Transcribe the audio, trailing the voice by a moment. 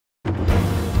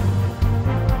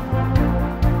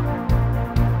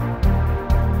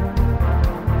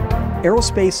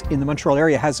Aerospace in the Montreal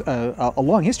area has a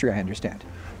long history, I understand.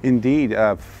 Indeed,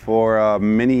 for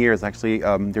many years actually,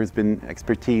 there's been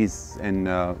expertise and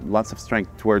lots of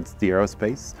strength towards the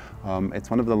aerospace. It's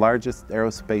one of the largest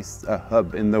aerospace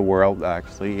hub in the world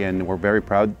actually, and we're very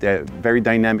proud, very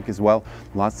dynamic as well.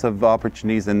 Lots of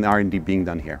opportunities and R&D being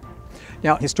done here.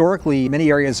 Now, historically,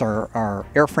 many areas are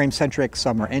airframe-centric,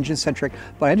 some are engine-centric,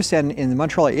 but I understand in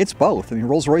Montreal, it's both. I mean,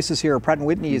 Rolls-Royce is here, Pratt &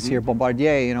 Whitney is here,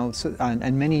 Bombardier, you know,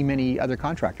 and many, many other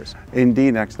contractors.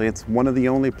 Indeed, actually, it's one of the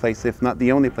only places, if not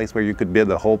the only place, where you could build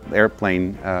a whole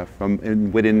airplane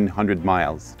within 100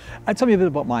 miles. Tell me a bit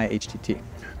about Maya HTT.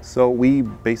 So we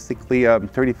basically,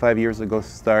 35 years ago,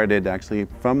 started actually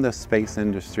from the space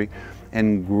industry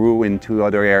and grew into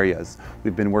other areas.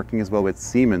 We've been working as well with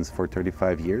Siemens for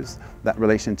 35 years. That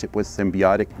relationship was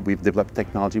symbiotic. We've developed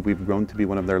technology. We've grown to be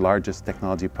one of their largest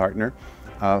technology partner,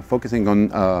 focusing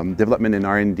on development and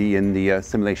R&D in the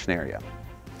simulation area.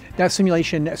 Now,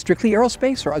 simulation strictly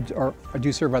aerospace, or do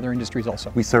you serve other industries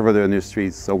also? We serve other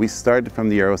industries. So we started from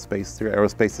the aerospace.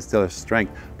 Aerospace is still a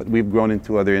strength, but we've grown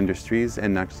into other industries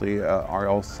and actually are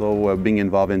also being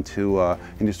involved into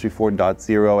Industry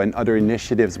 4.0 and other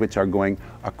initiatives which are going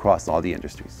across all the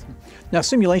industries. Now,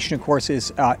 simulation, of course,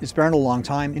 is been a long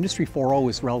time. Industry 4.0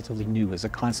 is relatively new as a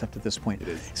concept at this point. It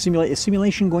is. Is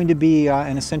simulation going to be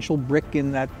an essential brick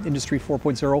in that Industry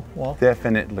 4.0 wall?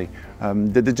 Definitely.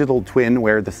 The digital twin,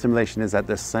 where the simulation is at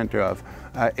the center of,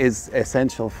 is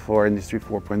essential for Industry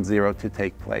 4.0 to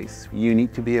take place. You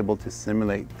need to be able to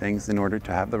simulate things in order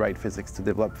to have the right physics to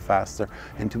develop faster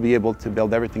and to be able to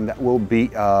build everything that will be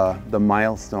the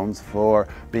milestones for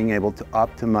being able to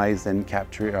optimize and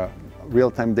capture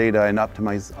real-time data and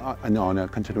optimize on a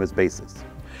continuous basis.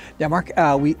 Yeah, Mark,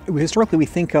 historically we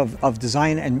think of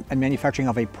design and manufacturing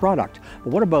of a product,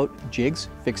 but what about jigs,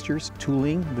 fixtures,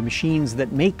 tooling, the machines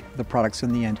that make the products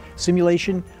in the end?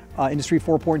 Simulation, Industry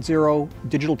 4.0,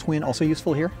 digital twin also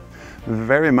useful here?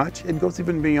 Very much. It goes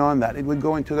even beyond that. It would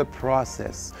go into the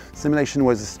process. Simulation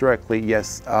was historically,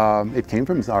 yes, it came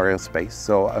from aerospace,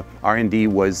 so R&D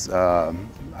was,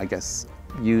 I guess,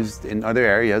 used in other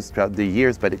areas throughout the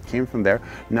years, but it came from there.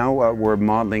 Now we're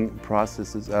modeling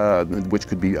processes, which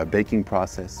could be a baking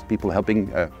process, people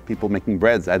helping, people making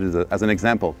breads as an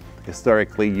example.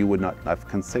 Historically, you would not have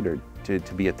considered to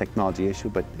be a technology issue,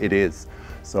 but it is.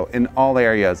 So in all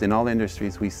areas, in all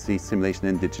industries, we see simulation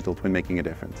and digital twin making a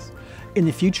difference. In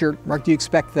the future, Mark, do you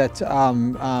expect that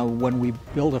when we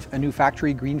build a new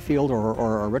factory, greenfield,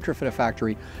 or retrofit a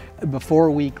factory, before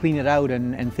we clean it out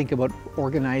and think about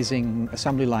organizing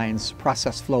assembly lines,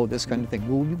 process flow, this kind of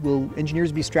thing, will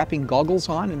engineers be strapping goggles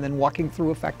on and then walking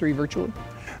through a factory virtually?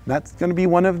 That's going to be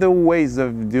one of the ways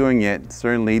of doing it.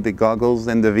 Certainly the goggles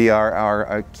and the VR are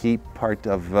a key part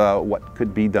of what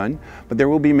could be done, but there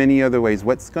will be many other ways.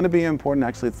 What's going to be important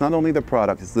actually, it's not only the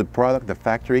product, it's the product, the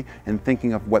factory, and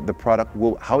thinking of what the product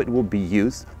will, how it will be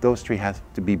used. Those three have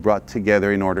to be brought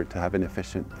together in order to have an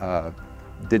efficient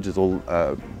digital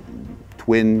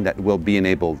twin that will be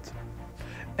enabled.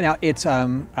 Now, it's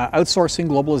outsourcing,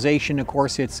 globalization, of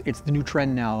course, it's the new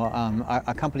trend now.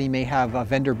 A company may have a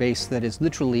vendor base that is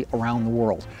literally around the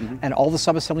world, and all the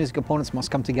sub-assemblies and components must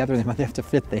come together, they have to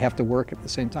fit, they have to work at the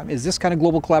same time. Is this kind of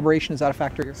global collaboration, is that a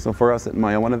factor here? So for us at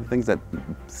Maya, one of the things that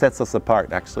sets us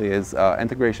apart actually is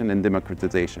integration and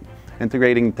democratization.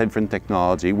 Integrating different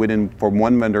technology from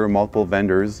one vendor, multiple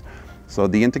vendors. So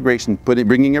the integration,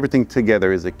 bringing everything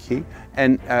together is a key,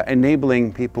 and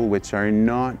enabling people which are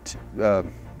not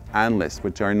analysts,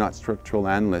 which are not structural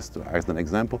analysts, as an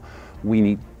example, we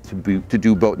need to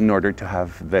do both in order to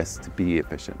have this to be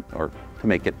efficient, or to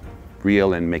make it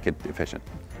real and make it efficient.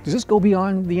 Does this go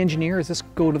beyond the engineer? Does this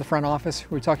go to the front office?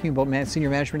 We're talking about senior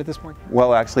management at this point?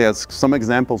 Well, actually, as some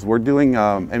examples, we're doing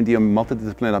MDM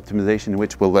multidisciplinary optimization,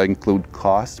 which will include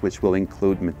cost, which will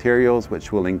include materials,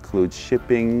 which will include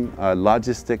shipping,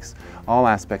 logistics. All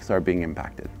aspects are being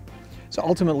impacted. So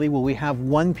ultimately, will we have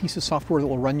one piece of software that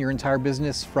will run your entire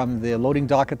business from the loading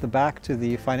dock at the back to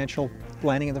the financial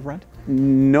planning at the front?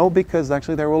 No, because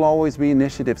actually there will always be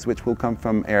initiatives which will come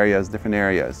from areas, different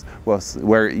areas. Well,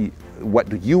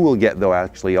 what you will get though,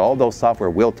 actually, all those software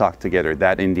will talk together.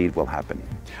 That indeed will happen.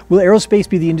 Will aerospace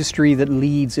be the industry that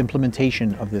leads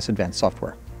implementation of this advanced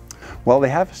software? Well, they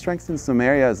have strengths in some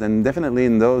areas, and definitely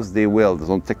in those they will.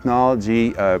 So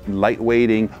technology,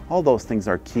 lightweighting, all those things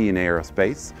are key in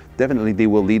aerospace. Definitely they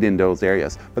will lead in those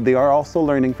areas. But they are also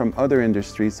learning from other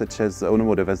industries, such as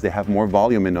automotive, as they have more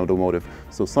volume in automotive.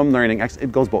 So some learning, actually,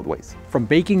 it goes both ways. From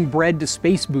baking bread to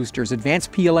space boosters,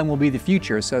 advanced PLM will be the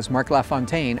future, says Marc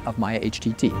Lafontaine of Maya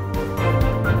HTT.